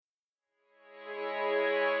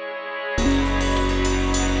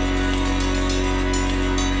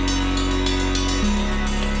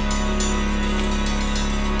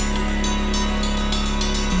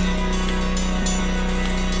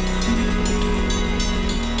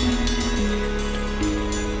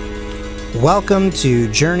Welcome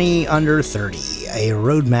to Journey Under 30, a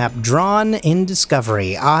roadmap drawn in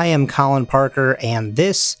discovery. I am Colin Parker, and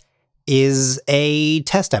this is a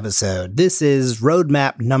test episode. This is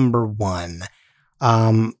roadmap number 1.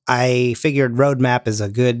 I figured roadmap is a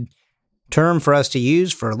good term for us to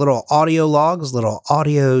use for little audio logs, little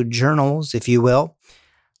audio journals, if you will.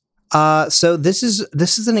 So this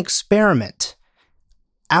is an experiment.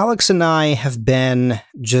 Alex and I have been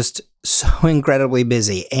just so incredibly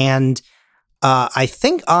busy, and I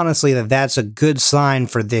think, honestly, that that's a good sign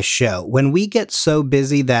for this show. When we get so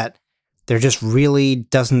busy that there just really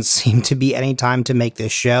doesn't seem to be any time to make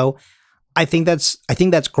this show, I think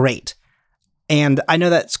that's great. And I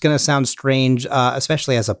know that's going to sound strange,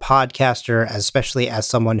 especially as a podcaster, especially as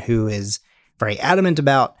someone who is very adamant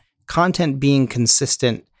about content being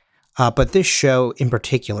consistent. But this show in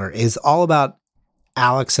particular is all about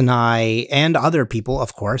Alex and I and other people,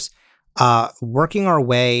 of course, working our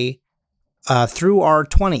way through our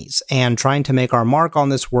 20s and trying to make our mark on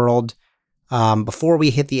this world before we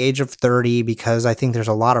hit the age of 30, because I think there's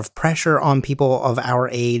a lot of pressure on people of our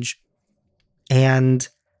age. And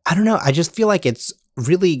I don't know, I just feel like it's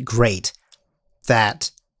really great that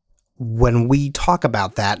when we talk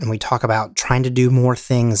about that and we talk about trying to do more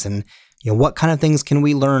things and, you know, what kind of things can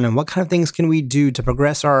we learn and what kind of things can we do to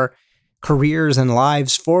progress our careers and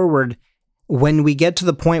lives forward, when we get to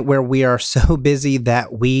the point where we are so busy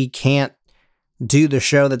that we can't do the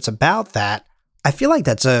show that's about that, I feel like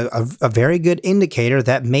that's a very good indicator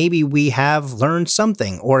that maybe we have learned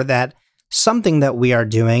something, or that something that we are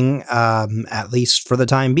doing, at least for the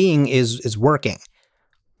time being, is working.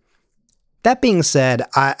 That being said,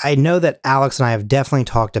 I know that Alex and I have definitely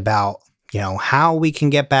talked about, you know, how we can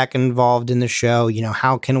get back involved in the show. You know,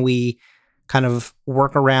 how can we kind of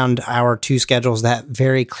work around our two schedules that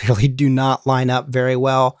very clearly do not line up very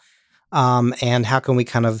well, and how can we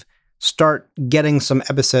kind of start getting some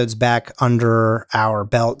episodes back under our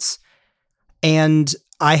belts. And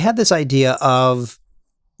I had this idea of,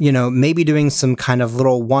 you know, maybe doing some kind of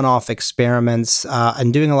little one-off experiments,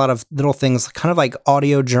 and doing a lot of little things, kind of like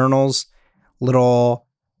audio journals, little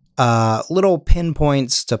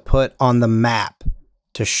pinpoints to put on the map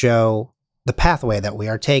to show the pathway that we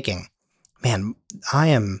are taking. Man, I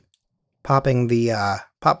am popping the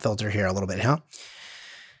pop filter here a little bit, huh?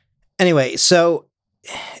 Anyway, so,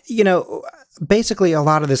 you know, basically a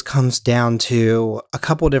lot of this comes down to a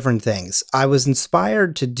couple different things. I was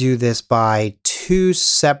inspired to do this by two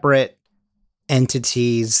separate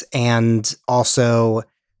entities, and also,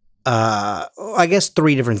 I guess,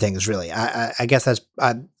 three different things, really. I guess that's,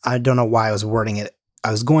 I don't know why I was wording it. I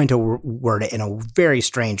was going to word it in a very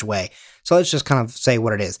strange way. So let's just kind of say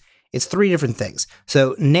what it is. It's three different things.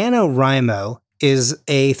 So NaNoWriMo is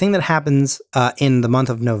a thing that happens in the month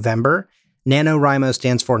of November. NaNoWriMo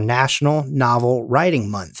stands for National Novel Writing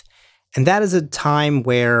Month. And that is a time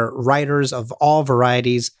where writers of all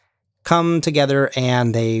varieties come together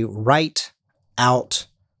and they write out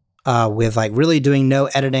with like really doing no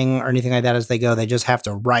editing or anything like that as they go. They just have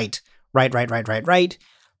to write.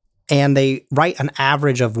 And they write an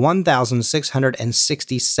average of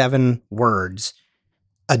 1,667 words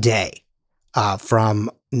a day from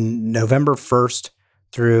November 1st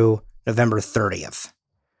through November 30th.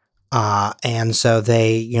 And so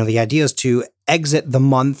they, you know, the idea is to exit the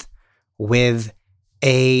month with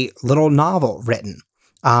a little novel written.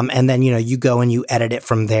 And then, you know, you go and you edit it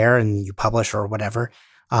from there and you publish or whatever,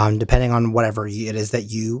 depending on whatever it is that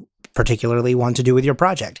you particularly want to do with your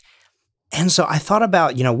project. And so I thought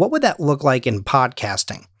about, you know, what would that look like in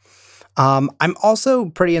podcasting? I'm also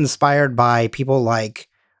pretty inspired by people like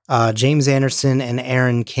James Anderson and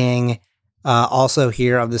Aaron King, also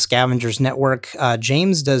here of the Scavengers Network.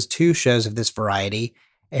 James does two shows of this variety.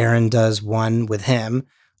 Aaron does one with him,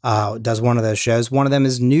 does one of those shows. One of them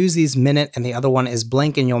is Newsies Minute, and the other one is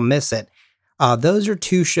Blink and You'll Miss It. Those are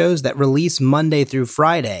two shows that release Monday through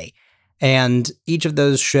Friday. And each of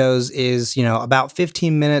those shows is, you know, about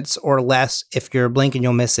 15 minutes or less. If you're Blink and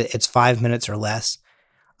You'll Miss It, it's 5 minutes or less.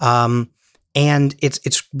 And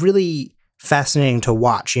it's really fascinating to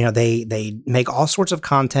watch. You know, they make all sorts of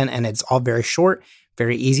content, and it's all very short,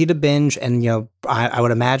 very easy to binge, and, you know, I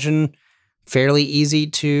would imagine fairly easy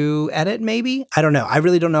to edit, maybe. I don't know. I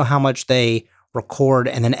really don't know how much they record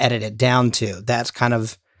and then edit it down to. That's kind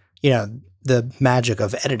of, you know, the magic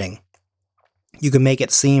of editing. You can make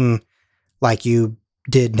it seem like you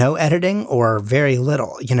did no editing or very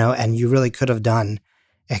little, you know, and you really could have done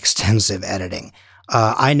extensive editing.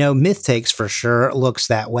 I know Myth Takes for sure looks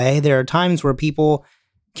that way. There are times where people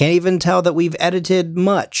can't even tell that we've edited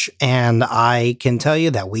much, and I can tell you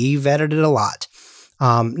that we've edited a lot.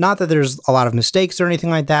 Not that there's a lot of mistakes or anything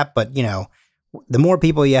like that, but the more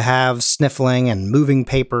people you have sniffling and moving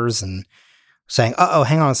papers and saying, "Uh-oh,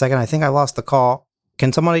 hang on a second, I think I lost the call.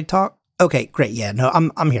 Can somebody talk?" Okay, great. Yeah, no,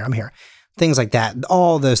 I'm here. Things like that.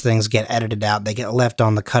 All those things get edited out. They get left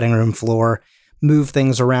on the cutting room floor. Move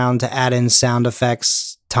things around to add in sound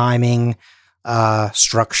effects, timing,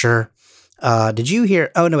 structure. Did you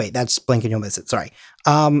hear? Oh, no, wait, that's Blink and You'll Miss It. Sorry.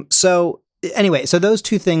 So those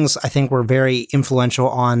two things I think were very influential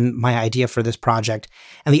on my idea for this project.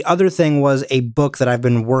 And the other thing was a book that I've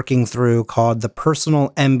been working through called The Personal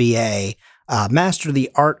MBA, Master the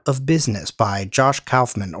Art of Business by Josh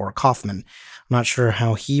Kaufman or Kaufman. I'm not sure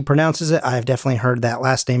how he pronounces it. I've definitely heard that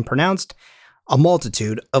last name pronounced a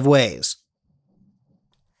multitude of ways.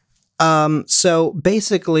 So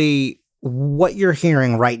basically what you're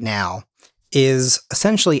hearing right now is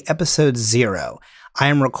essentially episode 0. I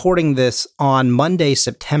am recording this on Monday,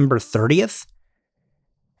 September 30th,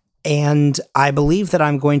 and I believe that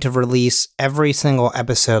I'm going to release every single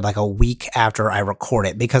episode like a week after I record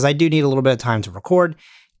it, because I do need a little bit of time to record,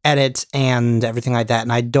 edit, and everything like that,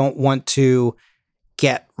 and I don't want to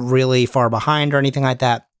get really far behind or anything like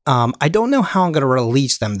that. I don't know how I'm going to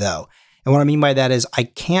release them, though, and what I mean by that is I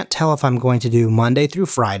can't tell if I'm going to do Monday through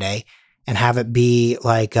Friday and have it be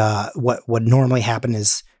like what would normally happen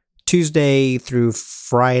is Tuesday through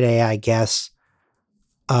Friday, I guess,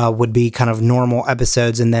 would be kind of normal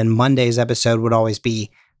episodes. And then Monday's episode would always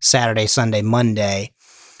be Saturday, Sunday, Monday.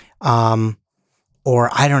 Or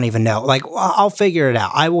I don't even know. Like, I'll figure it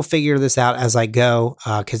out. I will figure this out as I go.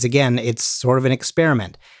 Because again, it's sort of an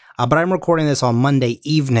experiment. But I'm recording this on Monday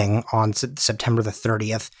evening on September the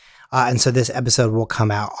 30th. And so this episode will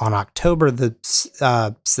come out on October the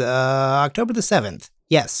 7th.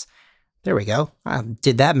 Yes. There we go. I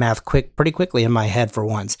did that math pretty quickly in my head for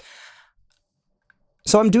once.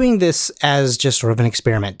 So I'm doing this as just sort of an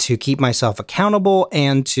experiment to keep myself accountable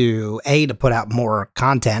and to put out more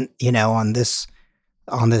content, on this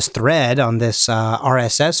thread, on this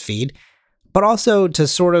RSS feed, but also to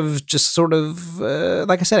sort of,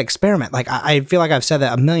 like I said, experiment. Like I feel like I've said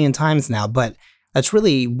that a million times now, but that's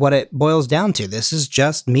really what it boils down to. This is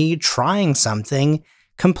just me trying something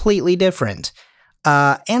completely different.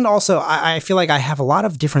 And also, I feel like I have a lot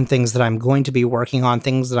of different things that I'm going to be working on,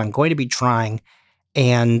 things that I'm going to be trying,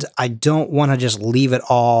 and I don't want to just leave it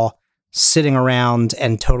all sitting around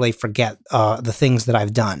and totally forget the things that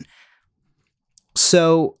I've done.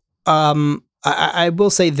 So I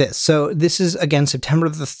will say this. So this is, again, September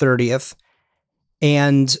the 30th.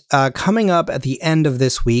 And coming up at the end of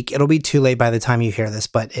this week, it'll be too late by the time you hear this,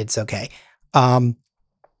 but it's okay.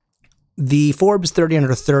 The Forbes 30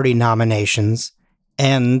 Under 30 nominations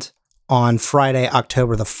end on Friday,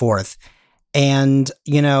 October the 4th. And,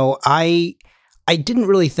 I didn't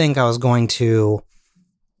really think I was going to,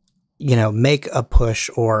 make a push,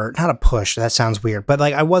 or not a push, that sounds weird, but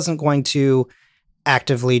like I wasn't going to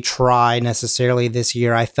actively try necessarily this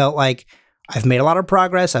year. I felt like I've made a lot of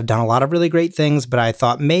progress. I've done a lot of really great things, but I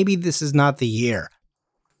thought maybe this is not the year.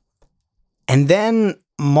 And then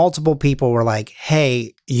multiple people were like,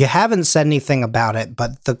 "Hey, you haven't said anything about it,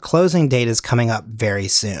 but the closing date is coming up very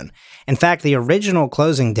soon." In fact, the original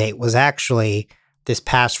closing date was actually this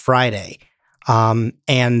past Friday.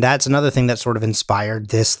 And that's another thing that sort of inspired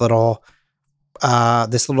this little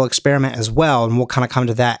experiment as well. And we'll kind of come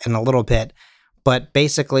to that in a little bit. But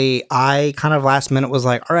basically, I kind of last minute was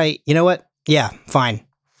like, all right, you know what? Yeah, fine.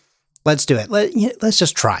 Let's do it. Let's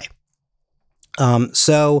just try.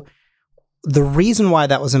 So the reason why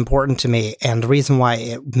that was important to me, and the reason why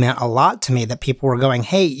it meant a lot to me that people were going,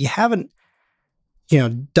 "Hey, you haven't,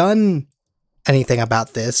 done anything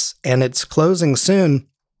about this, and it's closing soon."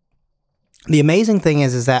 The amazing thing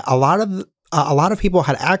is that a lot of people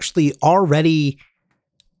had actually already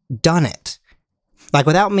done it, like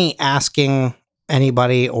without me asking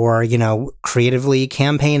anybody or creatively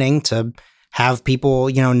campaigning to have people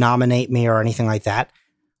nominate me or anything like that.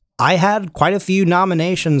 I had quite a few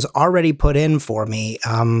nominations already put in for me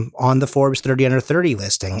on the Forbes 30 Under 30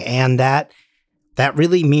 listing, and that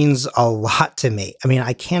really means a lot to me. I mean,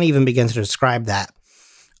 I can't even begin to describe that.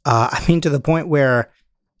 To the point where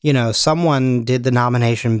someone did the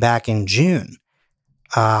nomination back in June,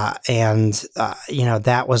 and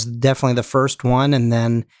that was definitely the first one, and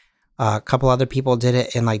then a couple other people did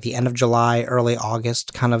it in like the end of July, early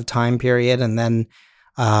August kind of time period, and then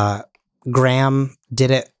Graham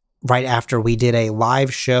did it right after we did a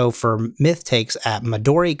live show for Myth Takes at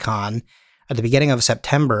MidoriCon at the beginning of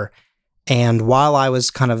September. And while I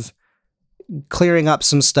was kind of clearing up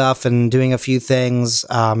some stuff and doing a few things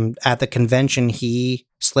at the convention, he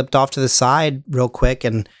slipped off to the side real quick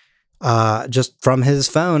and just from his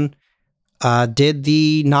phone, did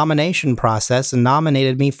the nomination process and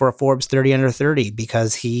nominated me for a Forbes 30 Under 30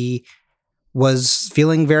 because he was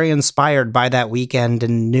feeling very inspired by that weekend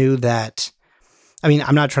and knew that, I mean,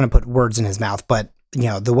 I'm not trying to put words in his mouth, but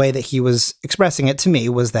the way that he was expressing it to me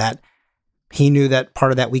was that he knew that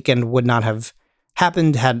part of that weekend would not have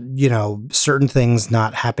happened had, certain things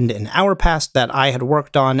not happened in our past that I had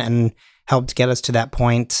worked on and helped get us to that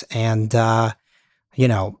point. And, again,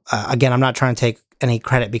 I'm not trying to take any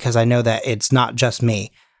credit because I know that it's not just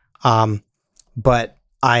me. But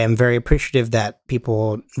I am very appreciative that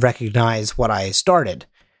people recognize what I started.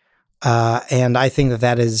 And I think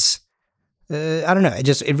that is, I don't know,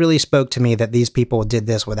 it really spoke to me that these people did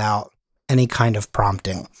this without any kind of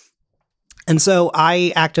prompting. And so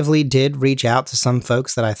I actively did reach out to some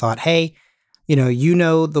folks that I thought, hey,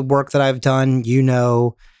 the work that I've done,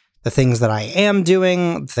 the things that I am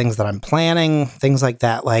doing, things that I'm planning, things like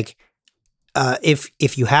that. Like,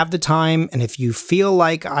 if you have the time and if you feel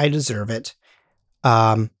like I deserve it,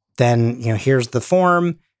 then, here's the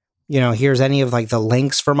form, here's any of like the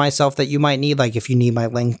links for myself that you might need, like if you need my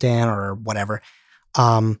LinkedIn or whatever.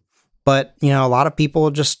 But, a lot of people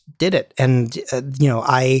just did it. And,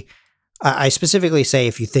 I specifically say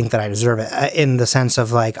if you think that I deserve it, in the sense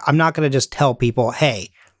of like, I'm not going to just tell people,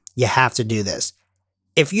 hey, you have to do this.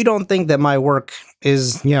 If you don't think that my work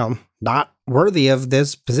is, not worthy of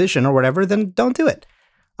this position or whatever, then don't do it.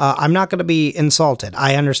 I'm not going to be insulted.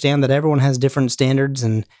 I understand that everyone has different standards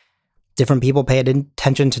and different people pay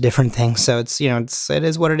attention to different things. So it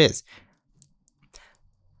is what it is.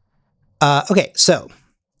 Okay, so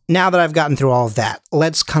now that I've gotten through all of that,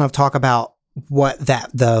 let's kind of talk about what that,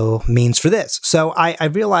 though, means for this. So I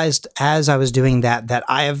realized as I was doing that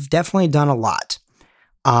I have definitely done a lot.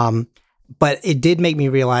 But it did make me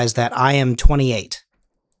realize that I am 28.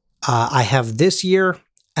 I have this year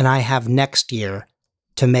and I have next year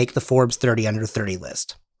to make the Forbes 30 Under 30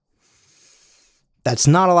 list. That's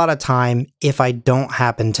not a lot of time if I don't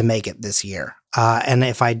happen to make it this year. And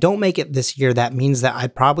if I don't make it this year, that means that I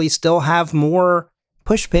probably still have more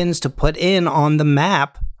push pins to put in on the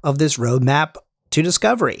map of this roadmap to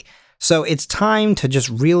discovery. So it's time to just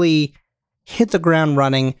really hit the ground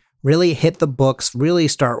running, really hit the books, really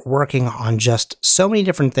start working on just so many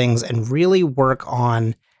different things and really work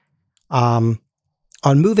on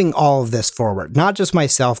moving all of this forward, not just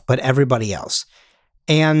myself, but everybody else.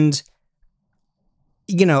 And,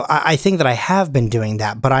 I think that I have been doing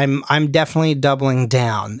that, but I'm definitely doubling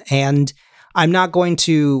down, and I'm not going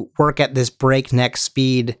to work at this breakneck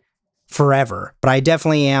speed forever, but I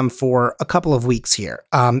definitely am for a couple of weeks here.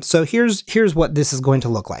 So here's what this is going to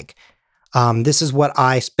look like. This is what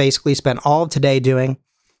I basically spent all of today doing,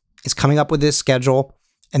 is coming up with this schedule,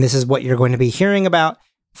 and this is what you're going to be hearing about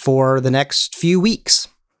for the next few weeks.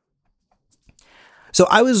 So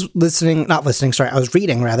I was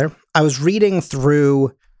reading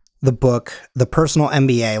through the book, The Personal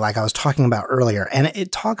MBA, like I was talking about earlier, and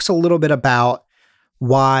it talks a little bit about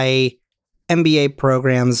why MBA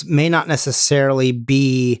programs may not necessarily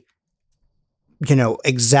be,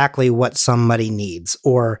 exactly what somebody needs,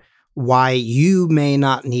 or why you may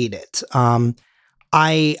not need it.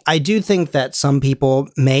 I do think that some people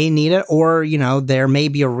may need it, or, there may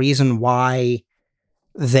be a reason why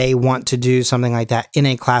they want to do something like that in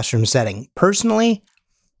a classroom setting. Personally,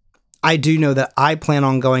 I do know that I plan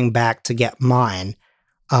on going back to get mine.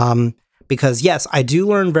 Because yes, I do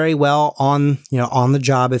learn very well on the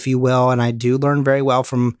job, if you will. And I do learn very well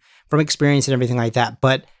from experience and everything like that.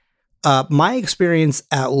 But my experience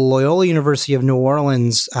at Loyola University of New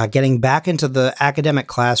Orleans, getting back into the academic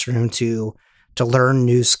classroom to learn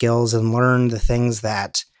new skills and learn the things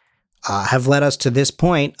that have led us to this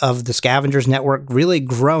point of the Scavengers Network really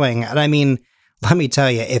growing. And I mean, let me tell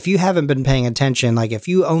you, if you haven't been paying attention, like if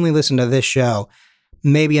you only listen to this show,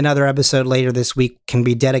 maybe another episode later this week can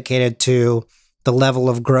be dedicated to the level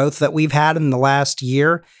of growth that we've had in the last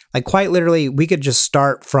year. Like quite literally, we could just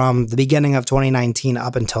start from the beginning of 2019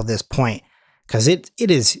 up until this point, because it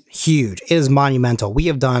is huge. It is monumental. We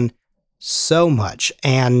have done so much.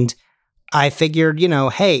 And I figured,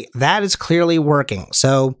 hey, that is clearly working.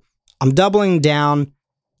 So I'm doubling down.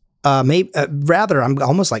 Rather, I'm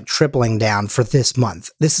almost like tripling down for this month.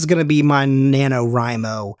 This is going to be my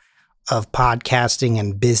NaNoWriMo of podcasting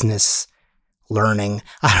and business learning.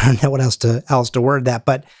 I don't know what else to word that,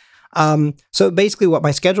 but so basically what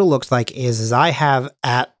my schedule looks like is I have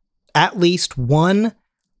at least one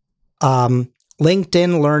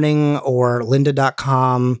LinkedIn Learning or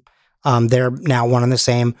lynda.com, they're now one and the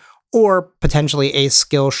same, or potentially a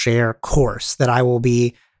Skillshare course that I will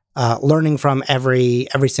be learning from every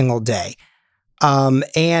single day.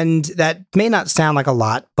 And that may not sound like a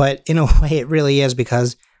lot, but in a way it really is,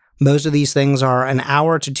 because most of these things are an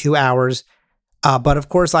hour to 2 hours. But of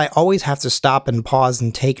course, I always have to stop and pause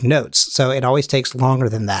and take notes. So it always takes longer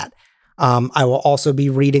than that. I will also be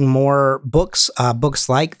reading more books, books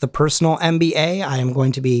like The Personal MBA. I am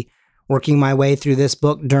going to be working my way through this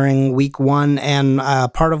book during week 1 and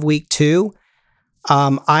part of week 2.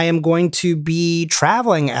 I am going to be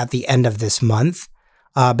traveling at the end of this month.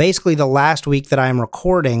 Basically, the last week that I am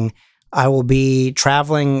recording, I will be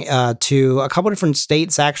traveling to a couple different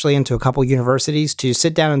states, actually, and to a couple universities to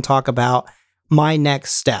sit down and talk about my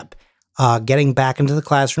next step. Getting back into the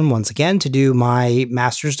classroom once again to do my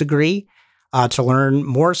master's degree, to learn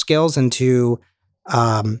more skills and to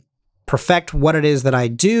perfect what it is that I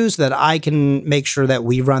do so that I can make sure that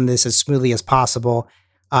we run this as smoothly as possible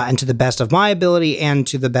and to the best of my ability and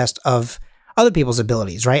to the best of other people's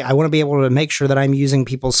abilities, right? I want to be able to make sure that I'm using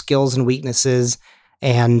people's skills and weaknesses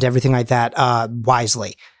and everything like that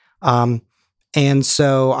wisely. And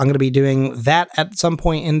so I'm going to be doing that at some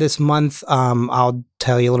point in this month. I'll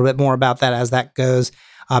tell you a little bit more about that as that goes,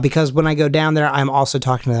 because when I go down there, I'm also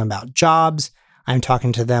talking to them about jobs. I'm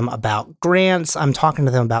talking to them about grants. I'm talking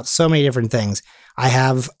to them about so many different things. I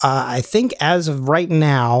have, I think as of right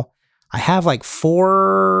now, I have like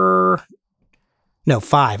 5.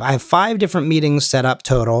 I have 5 different meetings set up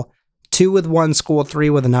total, 2 with one school, 3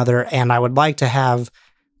 with another. And I would like to have,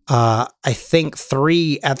 I think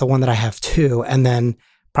 3 at the one that I have 2, and then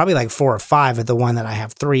probably like 4 or 5 at the one that I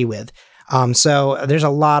have 3 with. So there's a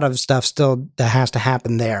lot of stuff still that has to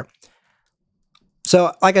happen there.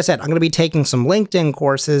 So like I said, I'm going to be taking some LinkedIn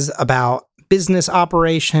courses about business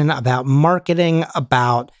operation, about marketing,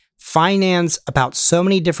 about finance, about so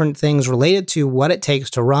many different things related to what it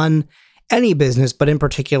takes to run any business, but in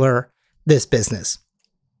particular, this business.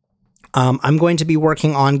 I'm going to be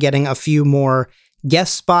working on getting a few more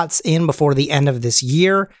guest spots in before the end of this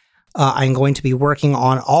year. I'm going to be working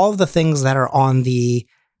on all of the things that are on the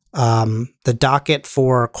docket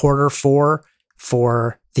for quarter 4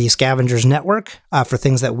 for the Scavengers Network, for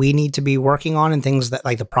things that we need to be working on and things that,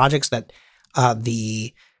 like, the projects that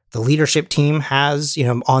the leadership team has,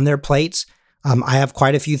 on their plates. I have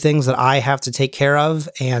quite a few things that I have to take care of,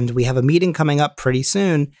 and we have a meeting coming up pretty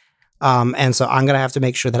soon. And so I'm going to have to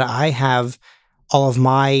make sure that I have all of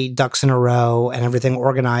my ducks in a row and everything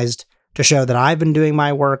organized to show that I've been doing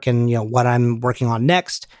my work and, what I'm working on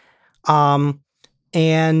next.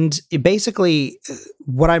 And basically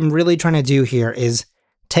what I'm really trying to do here is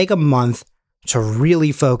take a month to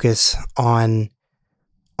really focus on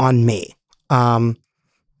me.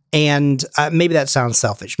 And maybe that sounds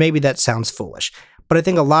selfish. Maybe that sounds foolish. But I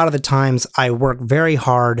think a lot of the times I work very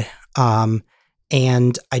hard,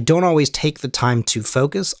 and I don't always take the time to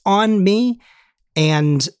focus on me.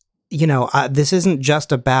 And, this isn't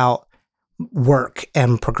just about work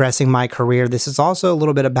and progressing my career. This is also a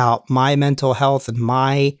little bit about my mental health and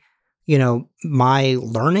my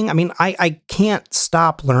learning. I mean, I can't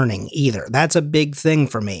stop learning either. That's a big thing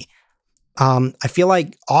for me. I feel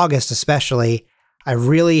like August especially, I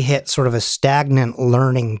really hit sort of a stagnant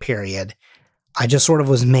learning period. I just sort of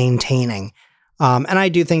was maintaining. And I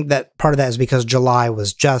do think that part of that is because July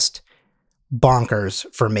was just bonkers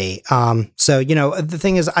for me. So, the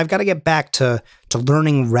thing is, I've got to get back to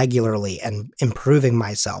learning regularly and improving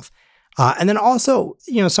myself. And then also,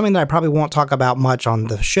 something that I probably won't talk about much on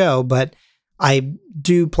the show, but I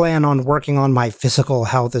do plan on working on my physical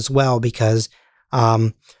health as well, because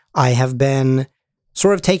I have been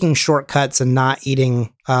sort of taking shortcuts and not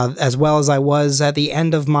eating as well as I was at the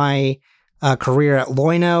end of my career at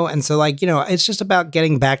Loino. And so, it's just about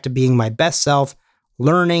getting back to being my best self,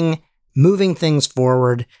 learning, moving things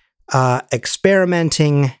forward,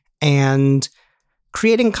 experimenting, and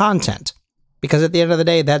creating content. Because at the end of the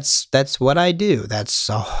day, that's what I do. That's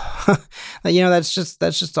all, that's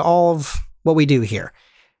just all of what we do here.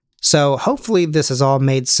 So hopefully this has all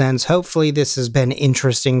made sense. Hopefully this has been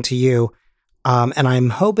interesting to you. And I'm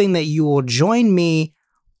hoping that you will join me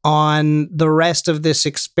on the rest of this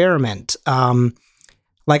experiment.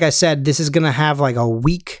 Like I said, this is going to have like a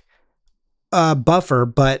week buffer,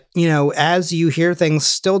 but as you hear things,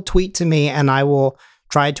 still tweet to me and I will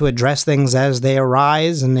try to address things as they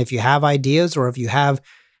arise. And if you have ideas or if you have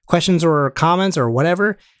questions or comments or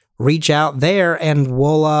whatever, reach out there and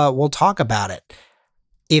we'll talk about it.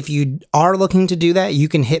 If you are looking to do that, you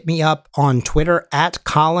can hit me up on Twitter at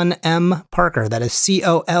Colin M. Parker. That is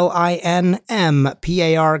ColinMParker.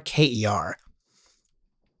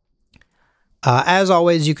 As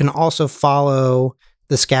always, you can also follow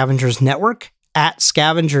the Scavengers Network at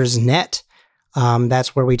ScavengersNet.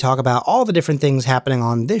 That's where we talk about all the different things happening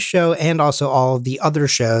on this show and also all of the other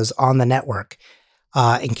shows on the network.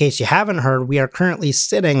 In case you haven't heard, we are currently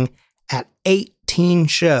sitting at 18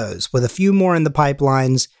 shows with a few more in the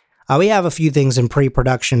pipelines. We have a few things in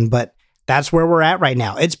pre-production, but that's where we're at right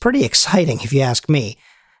now. It's pretty exciting if you ask me.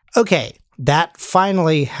 Okay, that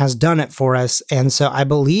finally has done it for us, and so I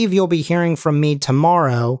believe you'll be hearing from me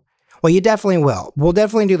tomorrow. Well, you definitely will. We'll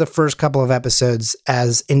definitely do the first couple of episodes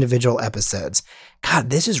as individual episodes. God,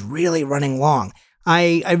 this is really running long.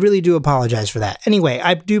 I really do apologize for that. Anyway,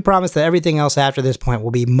 I do promise that everything else after this point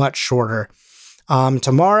will be much shorter.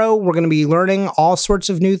 Tomorrow, we're going to be learning all sorts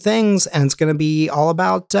of new things, and it's going to be all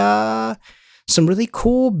about some really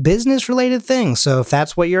cool business-related things. So if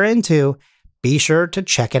that's what you're into, be sure to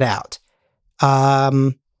check it out.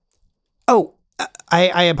 I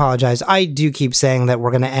apologize. I do keep saying that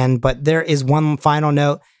we're going to end, but there is one final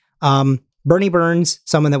note. Bernie Burns,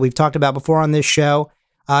 someone that we've talked about before on this show,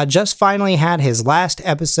 just finally had his last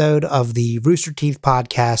episode of the Rooster Teeth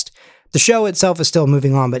podcast. The show itself is still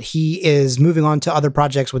moving on, but he is moving on to other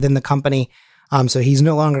projects within the company. So he's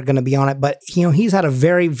no longer going to be on it, but he's had a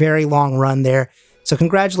very, very long run there. So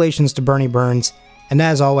congratulations to Bernie Burns. And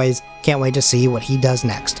as always, can't wait to see what he does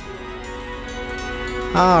next.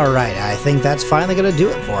 All right, I think that's finally going to do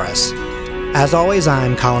it for us. As always,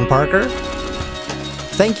 I'm Colin Parker.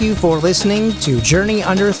 Thank you for listening to Journey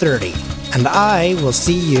Under 30, and I will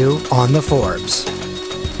see you on the Forbes.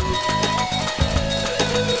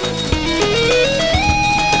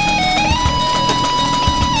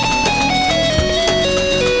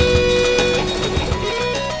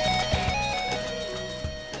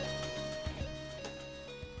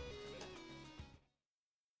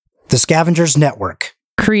 The Scavengers Network.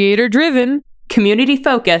 Creator-driven.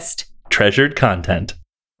 Community-focused. Treasured content.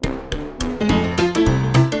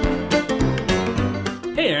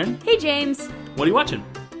 Hey, Aaron. Hey, James. What are you watching?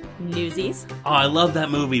 Newsies. Oh, I love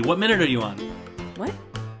that movie. What minute are you on? What?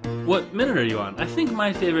 What minute are you on? I think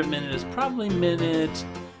my favorite minute is probably minute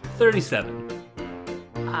 37.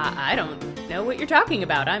 I don't know what you're talking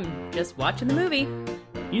about. I'm just watching the movie.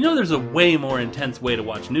 You know there's a way more intense way to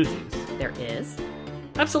watch Newsies. There is?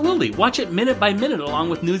 Absolutely. Watch it minute by minute along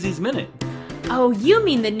with Newsies Minute. Oh, you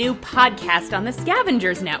mean the new podcast on the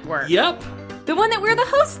Scavengers Network? Yep. The one that we're the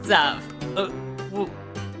hosts of.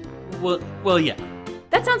 Well, yeah.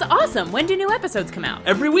 That sounds awesome. When do new episodes come out?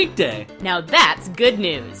 Every weekday. Now that's good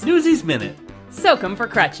news. Newsies Minute. Soak 'em for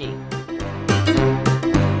Crutchy.